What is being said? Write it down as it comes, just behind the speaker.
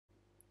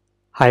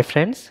Hi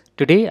friends,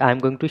 today I'm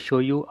going to show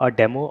you a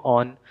demo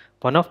on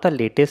one of the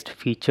latest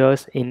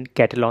features in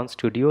Katalon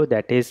Studio,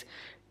 that is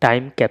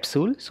time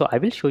capsule. So I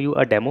will show you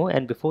a demo,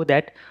 and before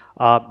that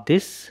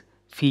this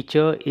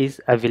feature is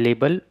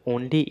available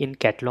only in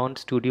Katalon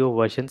Studio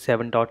version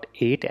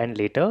 7.8 and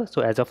later.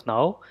 So as of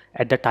now,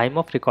 at the time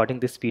of recording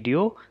this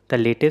video, the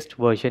latest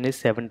version is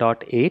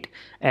 7.8,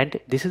 and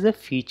this is a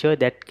feature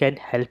that can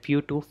help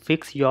you to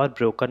fix your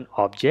broken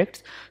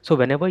objects. So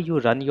whenever you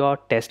run your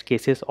test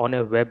cases on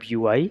a web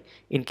UI,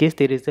 in case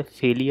there is a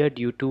failure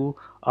due to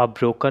a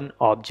broken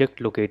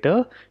object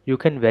locator, you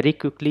can very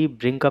quickly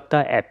bring up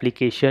the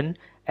application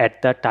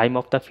at the time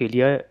of the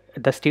failure,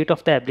 the state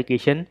of the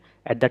application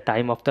at the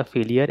time of the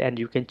failure, and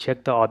you can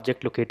check the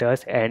object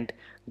locators and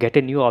get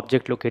a new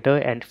object locator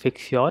and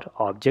fix your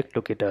object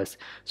locators.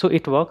 So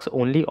it works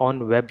only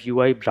on web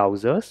UI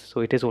browsers, so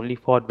it is only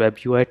for web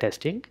UI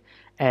testing,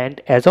 and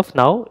as of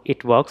now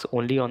it works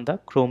only on the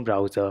Chrome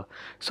browser.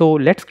 So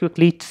let's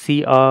quickly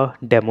see a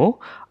demo.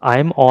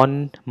 I'm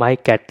on my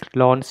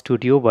Katalon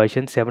Studio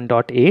version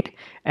 7.8,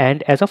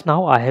 and as of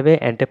now I have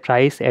a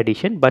enterprise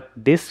edition, but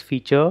this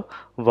feature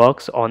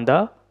works on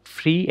the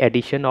free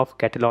edition of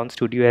Katalon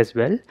Studio as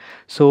well.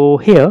 So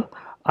here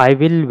I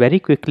will very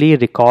quickly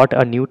record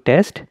a new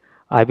test.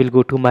 I will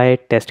go to my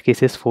test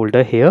cases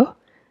folder here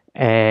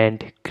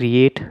and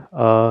create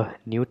a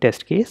new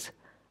test case.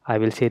 I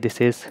will say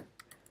this is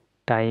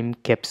time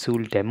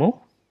capsule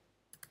demo,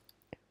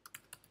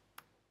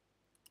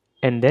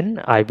 and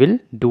then I will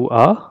do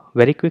a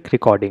very quick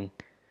recording.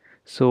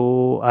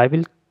 So I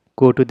will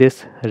go to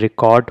this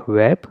record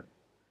web,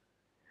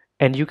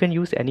 and you can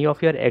use any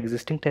of your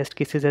existing test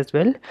cases as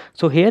well.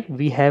 So here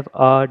we have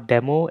a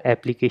demo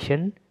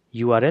application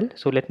URL.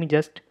 So let me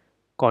just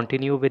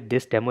continue with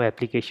this demo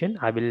application.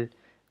 I will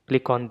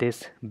click on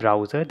this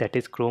browser, that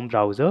is Chrome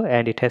browser,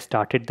 and it has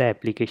started the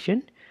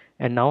application,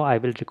 and now I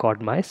will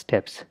record my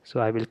steps. So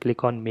I will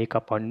click on make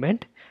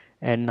appointment,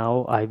 and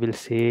now I will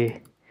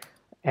say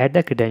add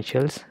the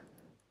credentials,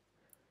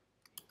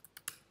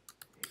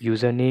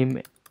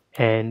 username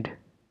and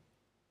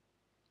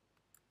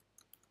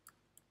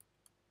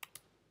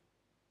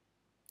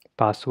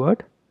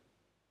password.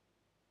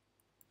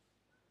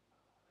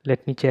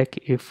 Let me check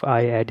if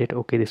I added.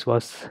 Okay, this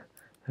was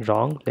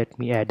wrong. Let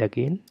me add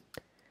again.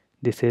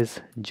 This is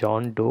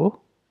John Doe,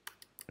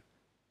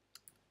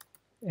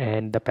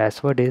 and the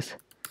password is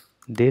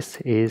this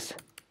is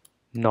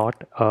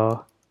not a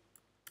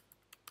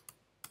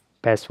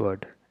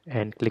password,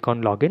 and click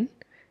on login,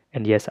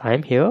 and yes, I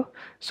am here.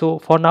 So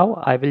for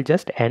now I will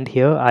just end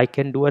here. I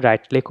can do a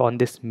right click on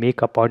this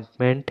make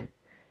appointment,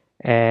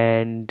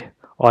 and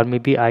or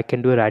maybe I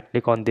can do a right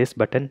click on this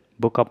button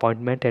book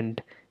appointment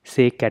and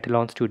say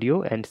Katalon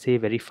Studio and say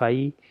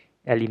verify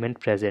element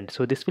present.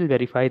 So this will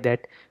verify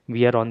that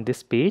we are on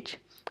this page,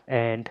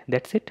 and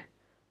that's it.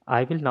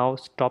 I will now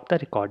stop the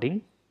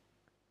recording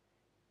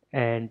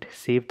and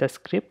save the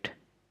script,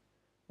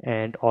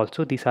 and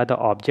also these are the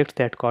objects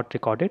that got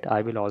recorded.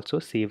 I will also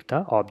save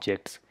the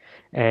objects,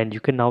 and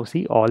you can now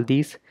see all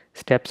these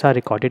steps are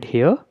recorded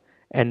here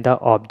and the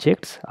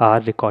objects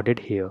are recorded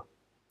here.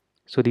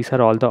 So these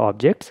are all the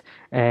objects,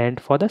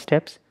 and for the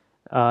steps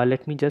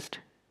let me just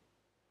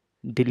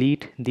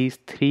delete these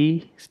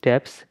 3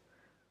 steps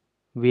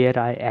where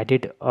I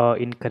added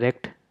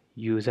incorrect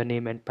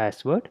username and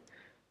password.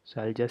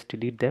 So I'll just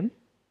delete them,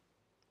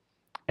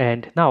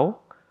 and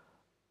now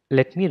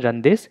let me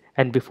run this,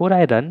 and before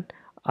I run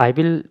I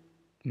will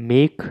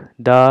make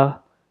the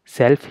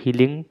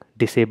self-healing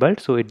disabled.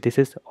 So this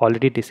is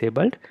already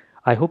disabled.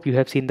 I hope you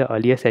have seen the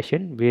earlier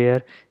session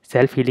where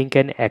self-healing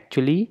can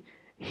actually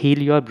heal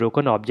your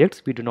broken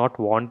objects. We do not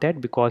want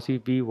that because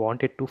we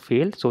want it to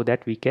fail so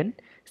that we can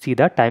see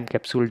the time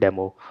capsule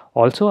demo.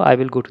 Also I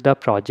will go to the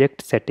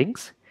project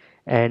settings,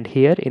 and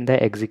here in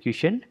the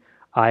execution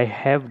I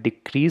have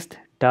decreased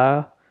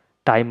the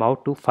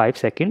timeout to 5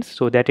 seconds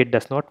so that it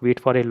does not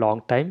wait for a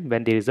long time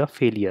when there is a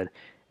failure.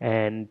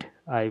 And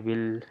I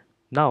will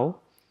now,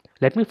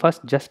 let me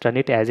first just run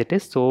it as it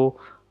is, so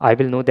I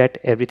will know that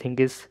everything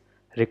is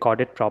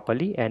recorded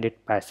properly and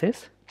it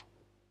passes.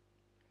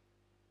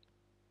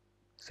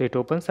 So it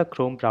opens a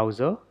Chrome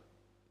browser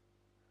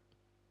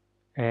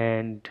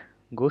and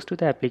goes to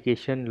the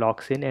application,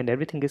 logs in, and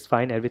everything is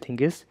fine, everything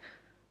is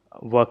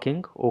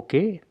working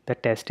okay, the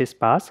test is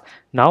passed.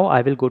 Now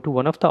I will go to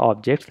one of the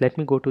objects. Let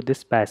me go to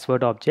this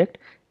password object,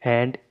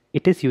 and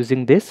it is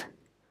using this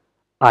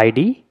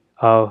ID,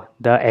 the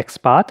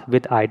XPath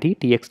with ID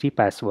txt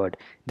password.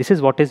 This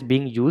is what is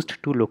being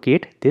used to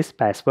locate this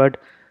password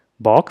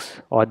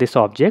box or this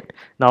object.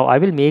 Now I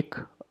will make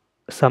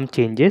some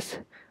changes.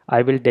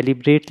 I will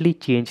deliberately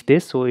change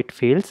this so it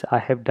fails. I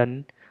have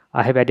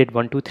added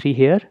 1 2 3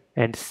 here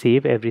and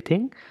save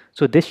everything.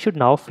 So this should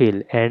now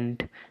fail,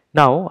 and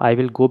now I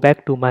will go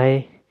back to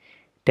my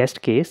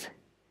test case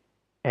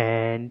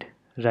and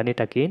run it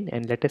again,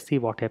 and let us see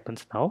what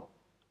happens now.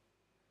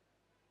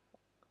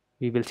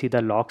 We will see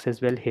the logs as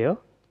well here.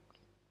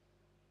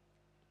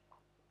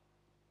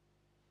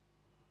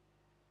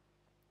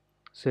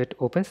 So it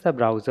opens the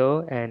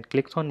browser and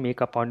clicks on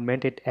make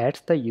appointment. It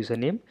adds the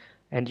username,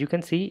 and you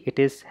can see it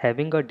is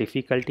having a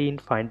difficulty in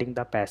finding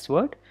the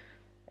password,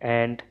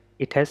 and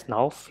it has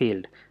now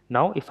failed.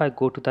 Now if I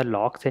go to the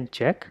logs and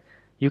check,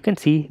 you can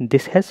see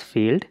this has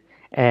failed,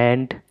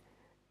 and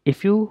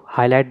if you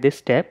highlight this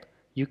step,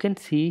 you can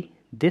see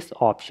this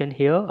option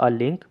here, a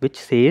link which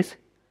says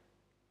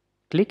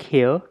click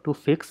here to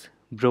fix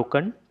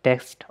broken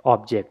text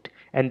object,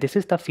 and this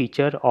is the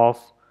feature of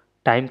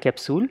time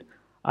capsule.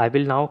 I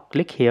will now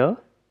click here,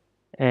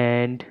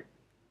 and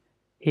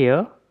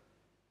here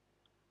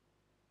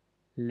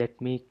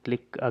let me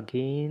click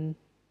again.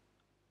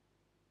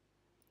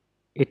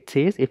 It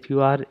says if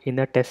you are in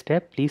a test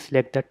tab, please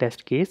select the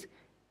test case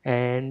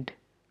and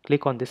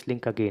click on this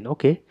link again.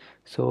 Okay,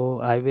 so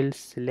I will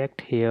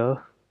select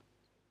here,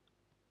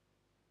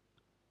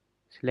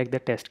 select the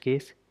test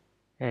case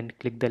and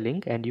click the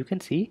link, and you can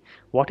see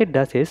what it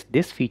does is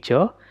this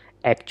feature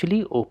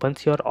actually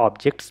opens your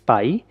object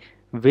spy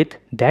with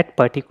that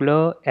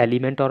particular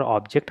element or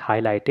object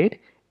highlighted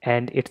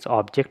and its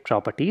object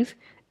properties,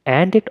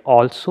 and it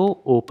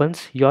also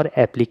opens your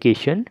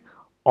application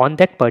on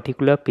that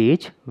particular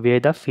page where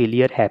the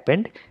failure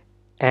happened,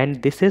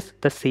 and this is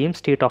the same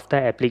state of the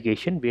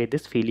application where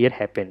this failure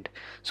happened.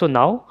 So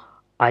now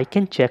I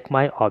can check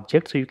my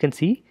object. So you can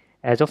see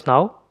as of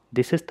now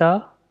this is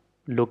the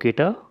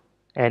locator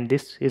and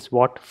this is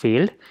what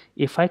failed.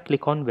 If I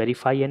click on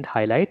verify and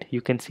highlight,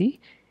 you can see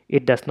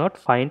it does not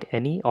find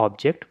any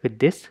object with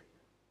this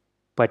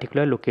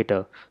particular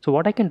locator. So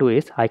what I can do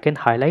is I can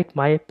highlight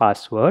my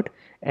password,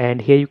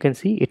 and here you can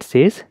see it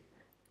says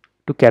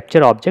to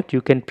capture object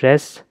you can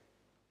press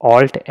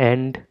alt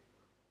and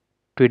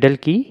twiddle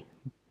key.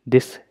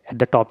 This at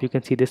the top you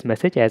can see this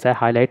message. As I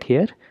highlight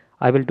here,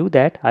 I will do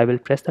that. I will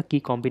press the key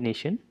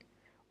combination,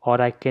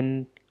 or I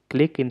can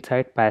click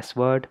inside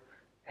password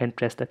and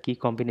press the key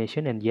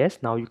combination, and yes,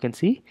 now you can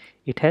see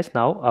it has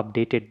now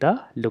updated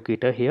the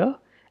locator here.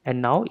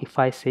 And now if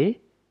I say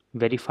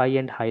verify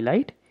and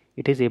highlight,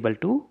 it is able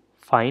to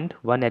find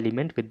one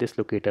element with this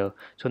locator.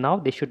 So now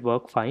this should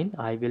work fine.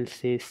 I will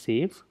say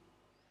save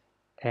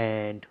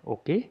and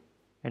okay,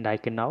 and I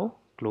can now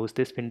close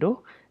this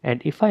window.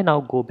 And if I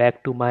now go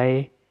back to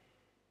my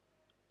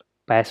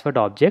password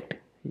object,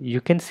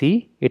 you can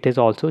see it is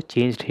also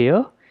changed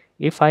here.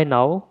 If I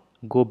now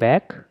go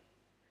back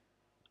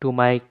to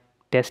my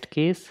test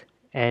case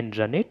and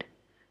run it,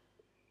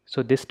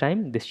 so this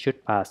time this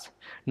should pass.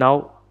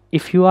 Now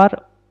if you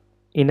are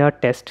in a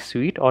test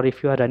suite, or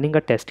if you are running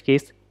a test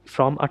case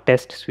from a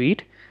test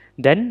suite,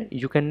 then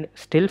you can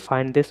still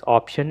find this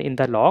option in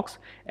the logs,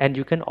 and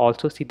you can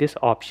also see this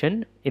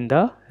option in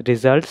the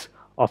results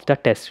of the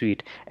test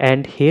suite.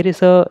 And here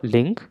is a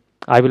link.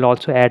 I will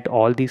also add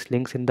all these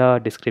links in the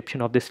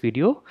description of this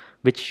video,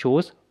 which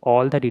shows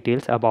all the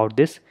details about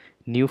this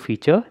new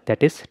feature,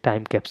 that is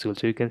time capsule.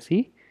 So you can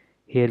see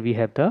here we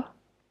have the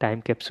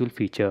time capsule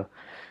feature.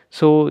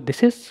 So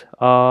this is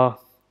a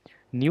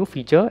new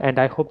feature, and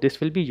I hope this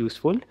will be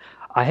useful.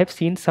 I have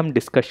seen some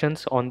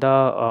discussions on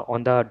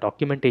the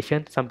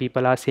documentation. Some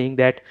people are saying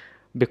that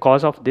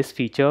because of this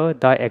feature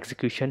the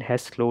execution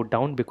has slowed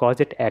down, because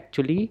it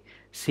actually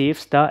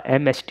saves the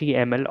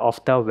HTML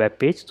of the web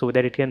page so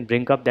that it can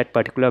bring up that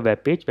particular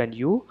web page when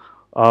you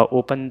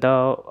open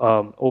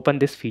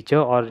this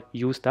feature or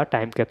use the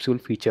time capsule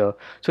feature.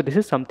 So this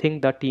is something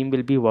the team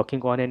will be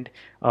working on, and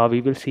we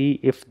will see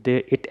if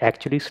it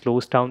actually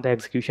slows down the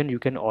execution. You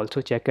can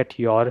also check at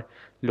your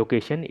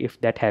location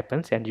if that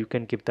happens, and you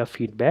can give the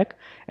feedback.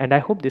 And I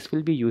hope this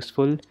will be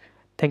useful.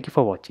 Thank you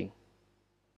for watching.